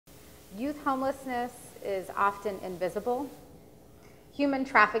Youth homelessness is often invisible. Human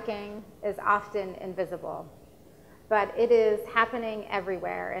trafficking is often invisible, but it is happening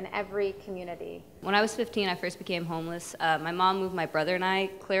everywhere in every community. When I was 15, I first became homeless. My mom moved my brother and I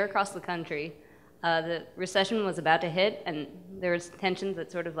clear across the country. The recession was about to hit, and there was tensions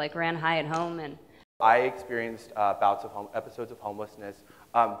that sort of like ran high at home. And I experienced episodes of homelessness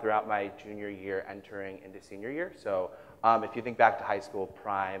throughout my junior year entering into senior year. So if you think back to high school,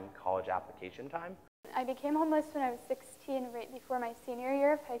 prime college application time. I became homeless when I was 16, right before my senior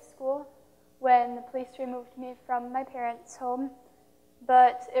year of high school, when the police removed me from my parents' home.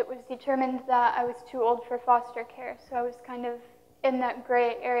 But it was determined that I was too old for foster care, so I was kind of in that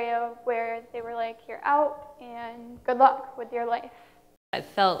gray area where they were like, you're out and good luck with your life. I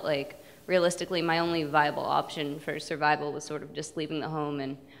felt like realistically my only viable option for survival was sort of just leaving the home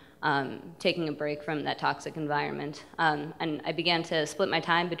and taking a break from that toxic environment. And I began to split my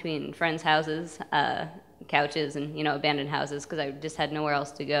time between friends' houses, couches, and abandoned houses because I just had nowhere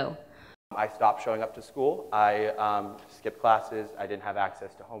else to go. I stopped showing up to school. I skipped classes. I didn't have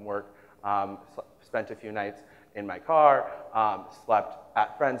access to homework. Spent a few nights in my car, slept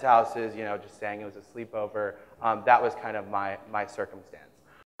at friends' houses, just saying it was a sleepover. That was kind of my circumstance.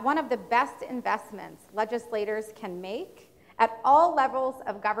 One of the best investments legislators can make at all levels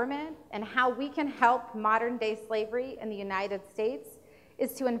of government and how we can help modern-day slavery in the United States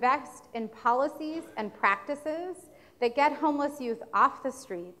is to invest in policies and practices that get homeless youth off the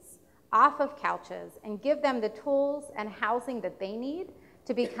streets, off of couches, and give them the tools and housing that they need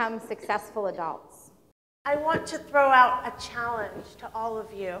to become successful adults. I want to throw out a challenge to all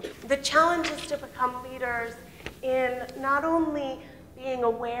of you. The challenge is to become leaders in not only being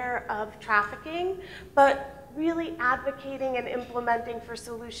aware of trafficking, but really advocating and implementing for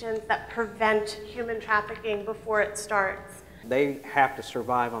solutions that prevent human trafficking before it starts. They have to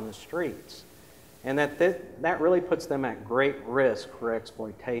survive on the streets, and that really puts them at great risk for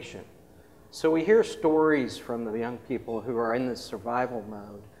exploitation. So we hear stories from the young people who are in this survival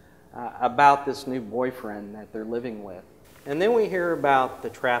mode about this new boyfriend that they're living with. And then we hear about the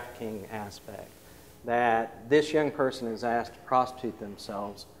trafficking aspect, that this young person is asked to prostitute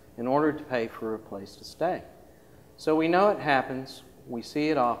themselves in order to pay for a place to stay. So we know it happens, we see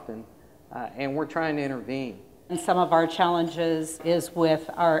it often, and we're trying to intervene. And some of our challenges is with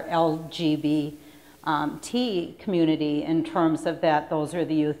our LGBT community in terms of that those are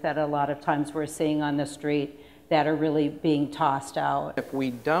the youth that a lot of times we're seeing on the street that are really being tossed out. If we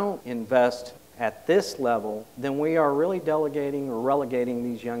don't invest at this level, then we are really delegating or relegating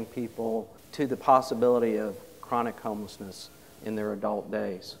these young people to the possibility of chronic homelessness in their adult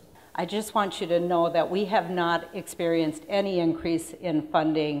days. I just want you to know that we have not experienced any increase in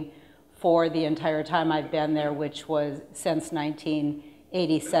funding for the entire time I've been there, which was since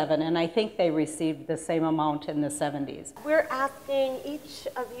 1987, and I think they received the same amount in the 70s. We're asking each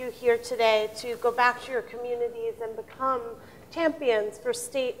of you here today to go back to your communities and become champions for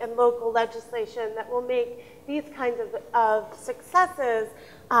state and local legislation that will make these kinds of successes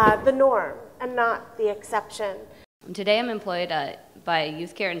the norm and not the exception. Today I'm employed by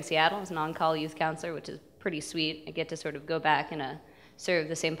Youth Care in Seattle as an on-call youth counselor, which is pretty sweet. I get to sort of go back and serve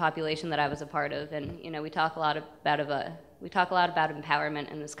the same population that I was a part of, and we talk a lot about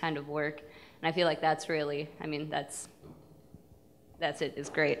empowerment in this kind of work, and I feel like that's really, that's it. It's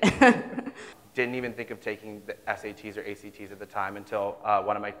great. Didn't even think of taking the SATs or ACTs at the time until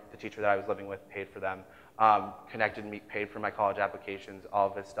the teacher that I was living with paid for them, connected me, paid for my college applications, all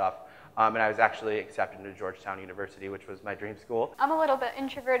of this stuff. And I was actually accepted into Georgetown University, which was my dream school. I'm a little bit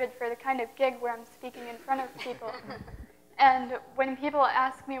introverted for the kind of gig where I'm speaking in front of people. And when people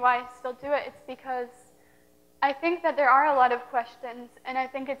ask me why I still do it, it's because I think that there are a lot of questions, and I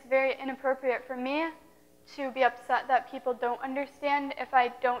think it's very inappropriate for me to be upset that people don't understand if I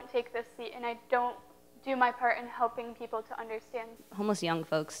don't take this seat and I don't do my part in helping people to understand. Homeless young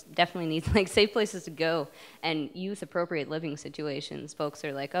folks definitely need safe places to go and youth-appropriate living situations. Folks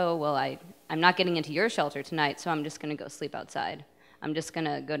are like, oh, well, I'm not getting into your shelter tonight, so I'm just going to go sleep outside. I'm just going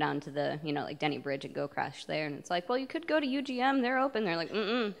to go down to the, like Denny Bridge and go crash there. And it's like, well, you could go to UGM. They're open. They're like,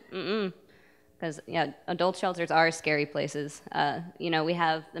 Because, adult shelters are scary places. We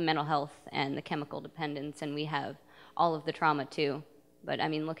have the mental health and the chemical dependence, and we have all of the trauma, too. But,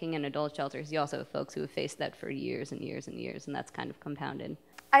 looking in adult shelters, you also have folks who have faced that for years and years and years, and that's kind of compounded.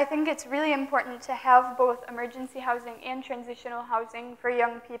 I think it's really important to have both emergency housing and transitional housing for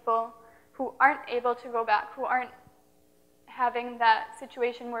young people who aren't able to go back, who aren't having that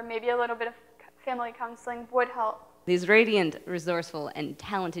situation where maybe a little bit of family counseling would help. These radiant, resourceful, and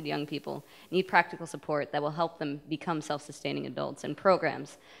talented young people need practical support that will help them become self-sustaining adults, and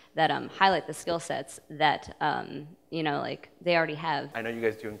programs that highlight the skill sets that like they already have. I know you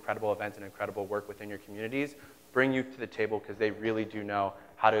guys do incredible events and incredible work within your communities. Bring youth to the table because they really do know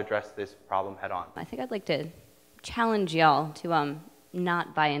how to address this problem head on. I think I'd like to challenge y'all to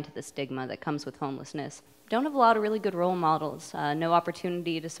not buy into the stigma that comes with homelessness. Don't have a lot of really good role models, no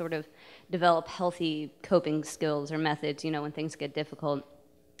opportunity to sort of develop healthy coping skills or methods, when things get difficult,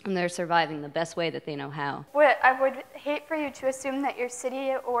 and they're surviving the best way that they know how. I would hate for you to assume that your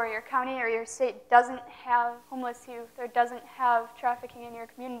city or your county or your state doesn't have homeless youth or doesn't have trafficking in your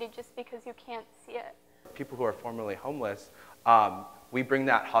community just because you can't see it. People who are formerly homeless, we bring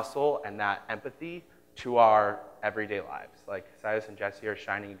that hustle and that empathy to our everyday lives. Like Silas and Jesse are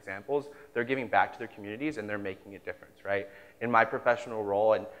shining examples. They're giving back to their communities and they're making a difference, right? In my professional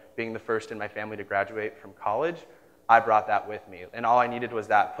role and being the first in my family to graduate from college, I brought that with me. And all I needed was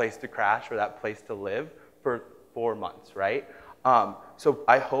that place to crash or that place to live for 4 months, right? So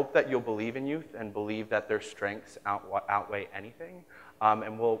I hope that you'll believe in youth and believe that their strengths outweigh anything.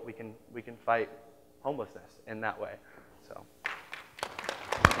 And we can fight homelessness in that way. So.